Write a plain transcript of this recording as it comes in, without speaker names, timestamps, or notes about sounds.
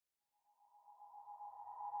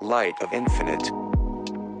light of infinite.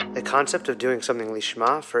 The concept of doing something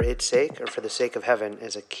lishma for its sake or for the sake of heaven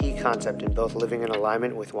is a key concept in both living in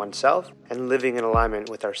alignment with oneself and living in alignment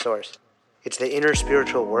with our source. It's the inner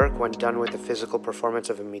spiritual work when done with the physical performance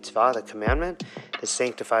of a mitzvah, the commandment, that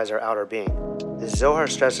sanctifies our outer being. The Zohar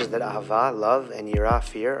stresses that ahava, love, and yirah,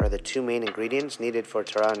 fear, are the two main ingredients needed for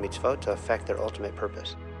Torah and mitzvot to effect their ultimate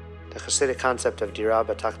purpose. The Hasidic concept of dirah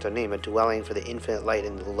b'tachtonim, a dwelling for the infinite light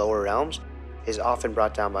in the lower realms, is often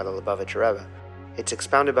brought down by the Lubavitcher Rebbe. It's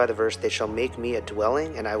expounded by the verse, "They shall make me a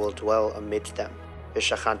dwelling, and I will dwell amidst them."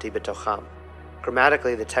 V'shachanti b'tocham.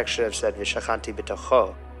 Grammatically, the text should have said, "V'shachanti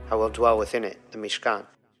b'tocho," I will dwell within it, the Mishkan.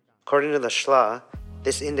 According to the Shla,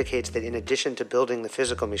 this indicates that in addition to building the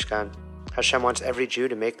physical Mishkan, Hashem wants every Jew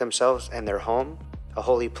to make themselves and their home a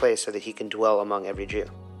holy place so that he can dwell among every Jew.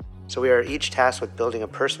 So we are each tasked with building a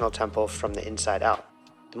personal temple from the inside out.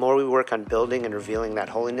 The more we work on building and revealing that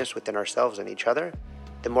holiness within ourselves and each other,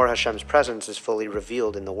 the more Hashem's presence is fully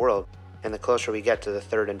revealed in the world, and the closer we get to the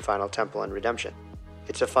third and final temple and redemption.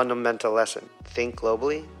 It's a fundamental lesson. Think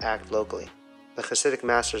globally, act locally. The Hasidic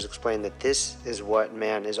masters explain that this is what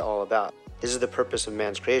man is all about. This is the purpose of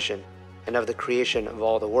man's creation, and of the creation of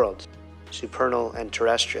all the worlds, supernal and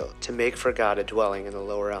terrestrial, to make for God a dwelling in the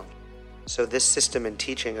lower realm. So this system and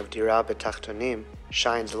teaching of dirah b'tachtonim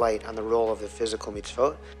shines light on the role of the physical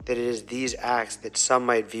mitzvot, that it is these acts that some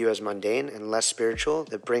might view as mundane and less spiritual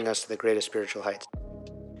that bring us to the greatest spiritual heights.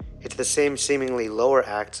 It's the same seemingly lower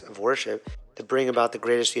acts of worship that bring about the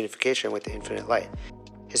greatest unification with the infinite light.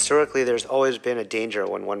 Historically, there's always been a danger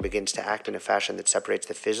when one begins to act in a fashion that separates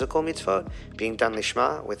the physical mitzvot, being done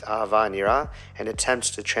lishma, with ahava and yirah, and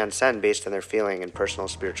attempts to transcend based on their feeling and personal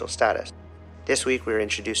spiritual status. This week we were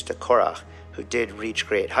introduced to Korach, who did reach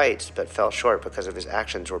great heights, but fell short because of his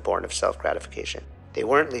actions were born of self-gratification. They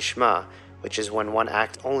weren't lishma, which is when one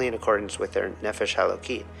acts only in accordance with their nefesh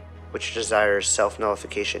halokit, which desires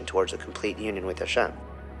self-nullification towards a complete union with Hashem.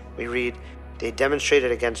 We read, "They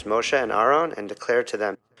demonstrated against Moshe and Aaron and declared to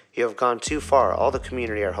them, 'You have gone too far, all the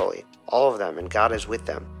community are holy, all of them, and God is with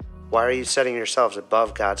them. Why are you setting yourselves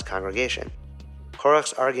above God's congregation?'"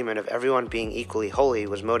 Korach's argument of everyone being equally holy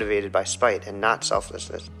was motivated by spite and not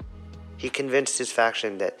selflessness. He convinced his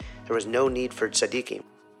faction that there was no need for tzaddikim,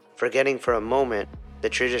 forgetting for a moment the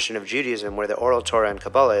tradition of Judaism where the oral Torah and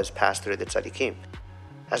Kabbalah is passed through the tzaddikim.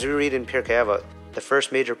 As we read in Pirkei Avot, the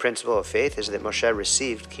first major principle of faith is that Moshe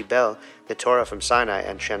received, Kibel, the Torah from Sinai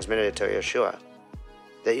and transmitted it to Yeshua.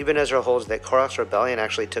 The Ibn Ezra holds that Korach's rebellion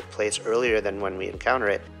actually took place earlier than when we encounter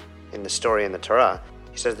it in the story in the Torah.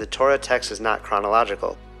 He says the Torah text is not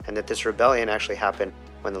chronological, and that this rebellion actually happened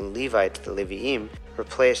when the Levites, the Leviim,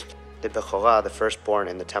 replaced the Bechorah, the firstborn,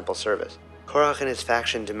 in the temple service. Korach and his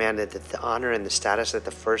faction demanded that the honor and the status that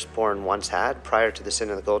the firstborn once had prior to the sin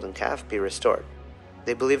of the golden calf be restored.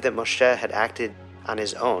 They believed that Moshe had acted on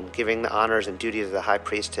his own, giving the honors and duties of the high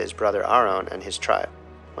priest to his brother Aaron and his tribe.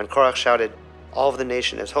 When Korach shouted, "All of the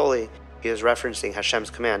nation is holy," he was referencing Hashem's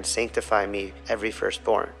command, "Sanctify me, every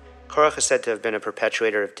firstborn." Korach is said to have been a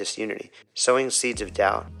perpetuator of disunity, sowing seeds of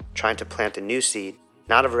doubt, trying to plant a new seed,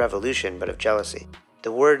 not of revolution, but of jealousy.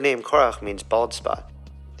 The word name Korach means bald spot.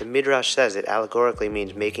 The Midrash says it allegorically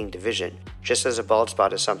means making division, just as a bald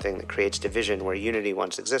spot is something that creates division where unity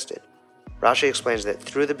once existed. Rashi explains that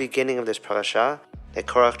through the beginning of this parasha, that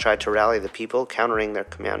Korach tried to rally the people, countering their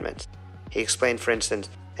commandments. He explained, for instance,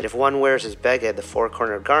 that if one wears his beged, the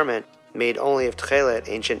four-cornered garment, made only of tchelet,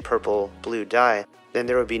 ancient purple-blue dye, then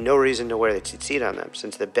there would be no reason to wear the tzitzit on them,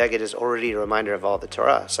 since the beged is already a reminder of all the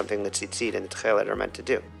Torah, something the tzitzit and the tchelet are meant to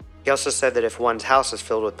do. He also said that if one's house is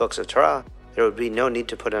filled with books of Torah, there would be no need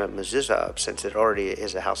to put a mezuzah up, since it already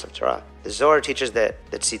is a house of Torah. The Zohar teaches that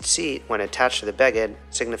the tzitzit, when attached to the beged,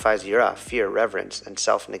 signifies yirah, fear, reverence, and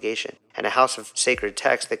self-negation. And a house of sacred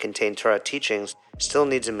text that contains Torah teachings still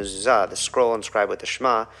needs a mezuzah, the scroll inscribed with the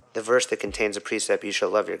Shema, the verse that contains the precept, "You shall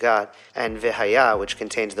love your God," and v'haya, which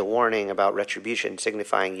contains the warning about retribution,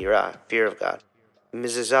 signifying yirah, fear of God. The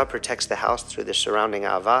mezuzah protects the house through the surrounding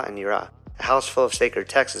ahava and yirah. A house full of sacred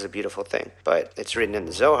text is a beautiful thing, but it's written in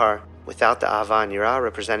the Zohar, without the ahava and yirah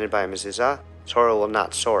represented by a mezuzah, Torah will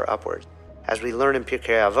not soar upwards. As we learn in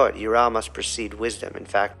Pirkei Avot, yirah must precede wisdom. In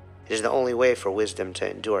fact, it is the only way for wisdom to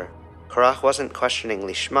endure. Korach wasn't questioning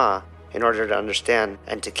lishma in order to understand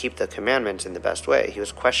and to keep the commandments in the best way. He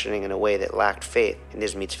was questioning in a way that lacked faith in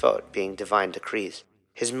his mitzvot, being divine decrees.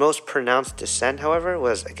 His most pronounced dissent, however,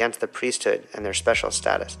 was against the priesthood and their special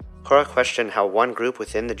status. Korach questioned how one group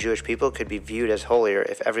within the Jewish people could be viewed as holier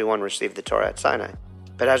if everyone received the Torah at Sinai.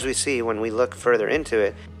 But as we see when we look further into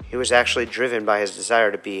it, he was actually driven by his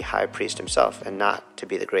desire to be high priest himself and not to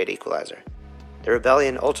be the great equalizer. The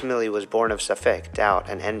rebellion ultimately was born of safek, doubt,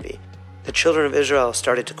 and envy. The children of Israel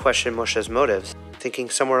started to question Moshe's motives, thinking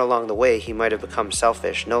somewhere along the way he might have become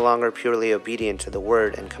selfish, no longer purely obedient to the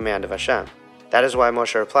word and command of Hashem. That is why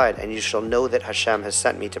Moshe replied, "And you shall know that Hashem has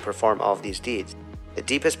sent me to perform all of these deeds." The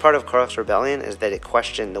deepest part of Korach's rebellion is that it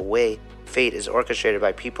questioned the way fate is orchestrated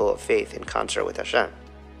by people of faith in concert with Hashem.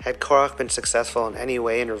 Had Korach been successful in any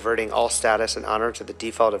way in reverting all status and honor to the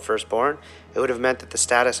default of firstborn, it would have meant that the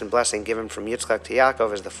status and blessing given from Yitzchak to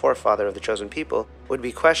Yaakov as the forefather of the chosen people would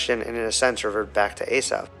be questioned and in a sense revert back to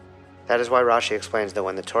Esav. That is why Rashi explains that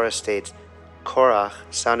when the Torah states, Korach,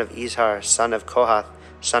 son of Izhar, son of Kohath,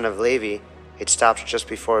 son of Levi, it stops just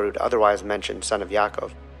before it would otherwise mention son of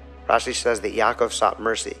Yaakov. Rashi says that Yaakov sought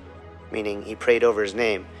mercy, meaning he prayed over his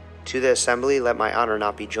name, "To the assembly let my honor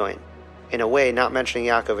not be joined." In a way, not mentioning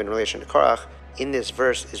Yaakov in relation to Korach, in this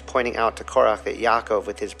verse is pointing out to Korach that Yaakov,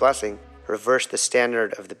 with his blessing, reversed the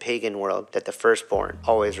standard of the pagan world that the firstborn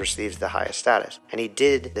always receives the highest status. And he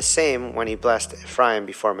did the same when he blessed Ephraim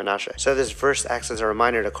before Manasseh. So this verse acts as a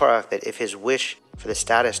reminder to Korach that if his wish for the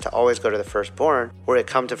status to always go to the firstborn were to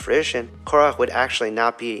come to fruition, Korach would actually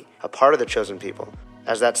not be a part of the chosen people,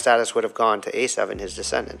 as that status would have gone to Esav and his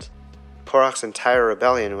descendants. Korach's entire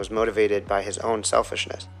rebellion was motivated by his own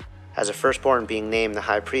selfishness, as a firstborn being named the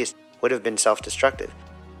high priest would have been self-destructive.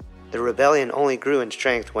 The rebellion only grew in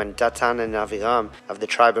strength when Datan and Aviram of the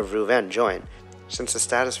tribe of Reuven joined. Since the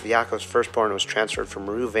status of Yaakov's firstborn was transferred from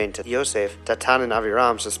Reuven to Yosef, Datan and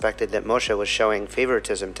Aviram suspected that Moshe was showing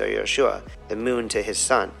favoritism to Yeshua, the moon to his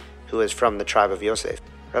son, who is from the tribe of Yosef.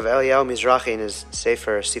 Rav Eliyahu Mizrahi in his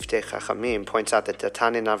Sefer Siftei Chachamim points out that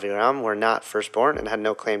Datan and Aviram were not firstborn and had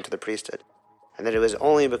no claim to the priesthood, and that it was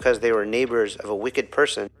only because they were neighbors of a wicked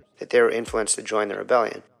person that they were influenced to join the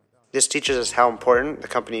rebellion. This teaches us how important the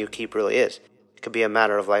company you keep really is. It could be a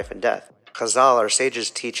matter of life and death. Chazal, our sages,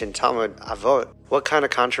 teach in Talmud Avot, what kind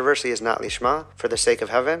of controversy is not lishma, for the sake of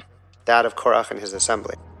heaven? That of Korach and his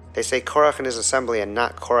assembly. They say Korach and his assembly and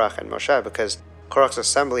not Korach and Moshe because Korach's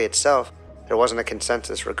assembly itself, there wasn't a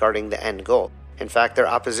consensus regarding the end goal. In fact, their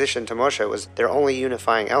opposition to Moshe was their only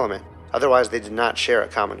unifying element. Otherwise, they did not share a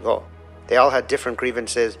common goal. They all had different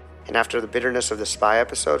grievances, and after the bitterness of the spy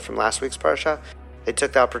episode from last week's parsha, they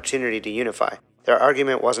took the opportunity to unify. Their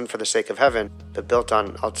argument wasn't for the sake of heaven, but built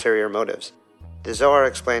on ulterior motives. The Zohar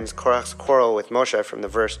explains Korach's quarrel with Moshe from the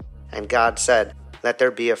verse, "And God said, let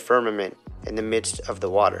there be a firmament in the midst of the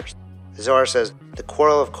waters." The Zohar says, the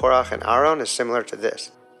quarrel of Korach and Aaron is similar to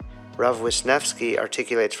this. Rav Wisniewski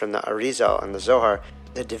articulates from the Arizal and the Zohar,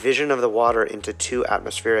 the division of the water into two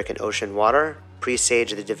atmospheric and ocean water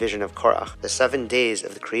presage the division of Korach. The 7 days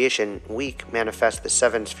of the creation week manifest the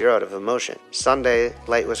 7 sefirot of emotion. Sunday,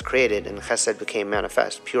 light was created and chesed became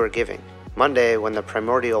manifest, pure giving. Monday, when the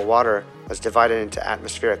primordial water was divided into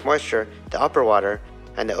atmospheric moisture, the upper water,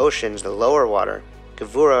 and the oceans, the lower water,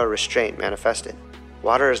 gevura, restraint, manifested.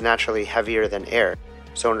 Water is naturally heavier than air,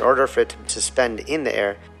 so in order for it to suspend in the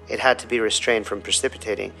air, it had to be restrained from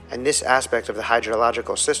precipitating, and this aspect of the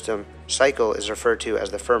hydrological system cycle is referred to as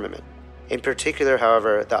the firmament. In particular,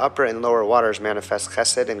 however, the upper and lower waters manifest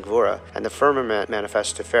chesed and gvura, and the firmament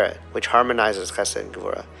manifests tiferet, which harmonizes chesed and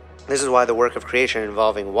gvura. This is why the work of creation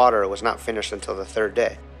involving water was not finished until the 3rd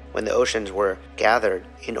day, when the oceans were gathered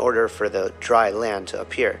in order for the dry land to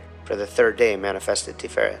appear, for the 3rd day manifested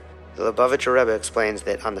tiferet. The Lubavitcher Rebbe explains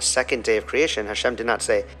that on the 2nd day of creation, Hashem did not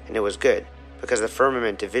say, "and it was good," because the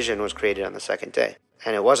firmament division was created on the 2nd day.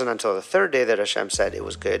 And it wasn't until the 3rd day that Hashem said it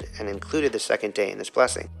was good and included the 2nd day in his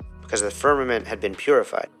blessing, because the firmament had been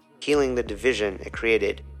purified, healing the division it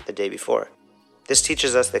created the day before. This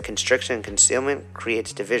teaches us that constriction and concealment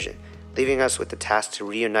creates division, leaving us with the task to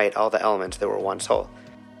reunite all the elements that were once whole.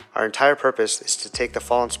 Our entire purpose is to take the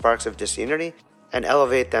fallen sparks of disunity and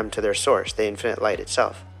elevate them to their source, the infinite light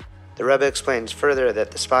itself. The Rebbe explains further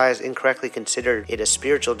that the spies incorrectly considered it a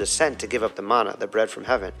spiritual descent to give up the manna, the bread from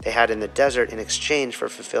heaven, they had in the desert in exchange for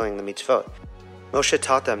fulfilling the mitzvot. Moshe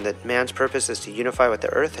taught them that man's purpose is to unify with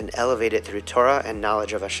the earth and elevate it through Torah and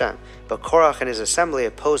knowledge of Hashem. But Korach and his assembly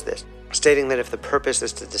opposed this, stating that if the purpose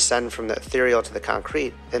is to descend from the ethereal to the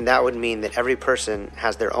concrete, then that would mean that every person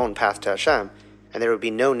has their own path to Hashem, and there would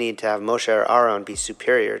be no need to have Moshe or Aaron be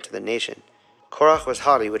superior to the nation. Korach was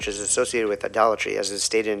haughty, which is associated with idolatry, as is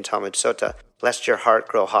stated in Talmud Sota, "Lest your heart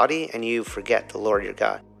grow haughty and you forget the Lord your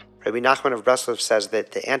God." Rabbi Nachman of Breslov says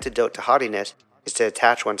that the antidote to haughtiness is to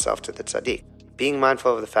attach oneself to the tzaddik, being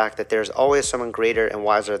mindful of the fact that there is always someone greater and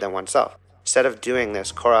wiser than oneself. Instead of doing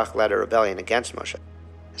this, Korach led a rebellion against Moshe.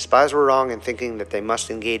 The spies were wrong in thinking that they must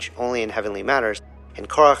engage only in heavenly matters, and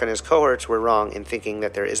Korach and his cohorts were wrong in thinking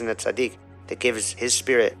that there isn't a tzaddik that gives his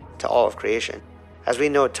spirit to all of creation. As we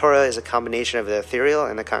know, Torah is a combination of the ethereal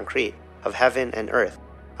and the concrete, of heaven and earth,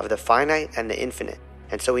 of the finite and the infinite.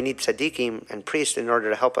 And so we need tzaddikim and priests in order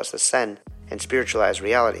to help us ascend and spiritualize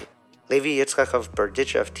reality. Levi Yitzchak of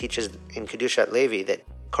Berdichev teaches in Kedushat Levi that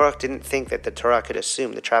Korach didn't think that the Torah could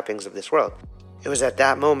assume the trappings of this world. It was at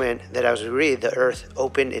that moment that, as we read, the earth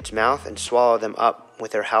opened its mouth and swallowed them up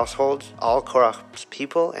with their households, all Korach's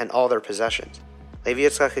people, and all their possessions. Levi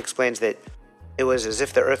Yitzchak explains that it was as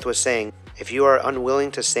if the earth was saying, if you are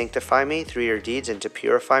unwilling to sanctify me through your deeds and to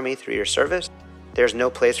purify me through your service, there is no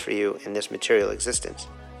place for you in this material existence.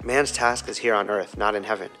 Man's task is here on earth, not in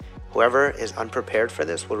heaven. Whoever is unprepared for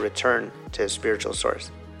this will return to his spiritual source.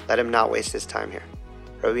 Let him not waste his time here.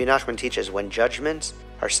 Rabbi Nachman teaches when judgments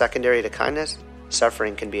are secondary to kindness,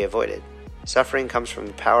 suffering can be avoided. Suffering comes from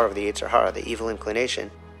the power of the Yetzer Hara, the evil inclination,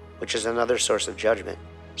 which is another source of judgment.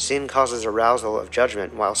 Sin causes arousal of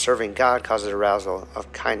judgment, while serving God causes arousal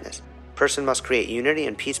of kindness. A person must create unity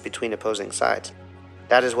and peace between opposing sides.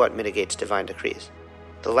 That is what mitigates divine decrees.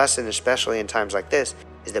 The lesson, especially in times like this,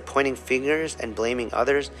 is that pointing fingers and blaming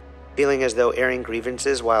others, feeling as though airing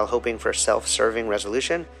grievances while hoping for self-serving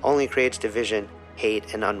resolution, only creates division,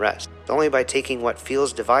 hate, and unrest. It's only by taking what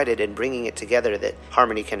feels divided and bringing it together that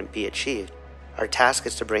harmony can be achieved. Our task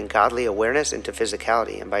is to bring godly awareness into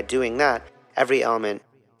physicality, and by doing that, every element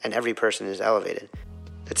and every person is elevated.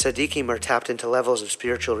 The tzaddikim are tapped into levels of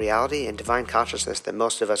spiritual reality and divine consciousness that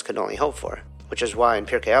most of us could only hope for, which is why in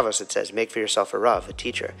Pirkei Avos it says, make for yourself a Rav, a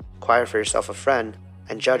teacher, acquire for yourself a friend,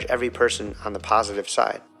 and judge every person on the positive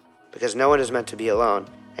side. Because no one is meant to be alone,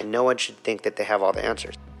 and no one should think that they have all the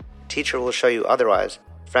answers. Teacher will show you otherwise.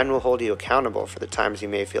 Friend will hold you accountable for the times you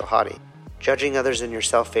may feel haughty. Judging others and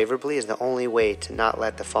yourself favorably is the only way to not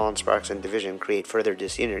let the fallen sparks and division create further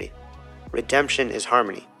disunity. Redemption is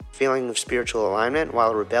harmony, feeling of spiritual alignment,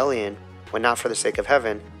 while rebellion, when not for the sake of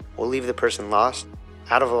heaven, will leave the person lost,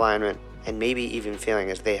 out of alignment, and maybe even feeling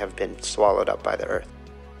as they have been swallowed up by the earth.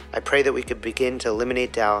 I pray that we could begin to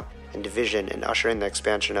eliminate doubt and division and usher in the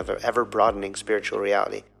expansion of an ever-broadening spiritual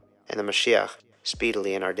reality and the Mashiach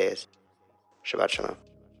speedily in our days. Shabbat Shalom.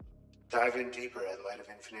 Dive in deeper at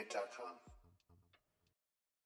lightofinfinite.com.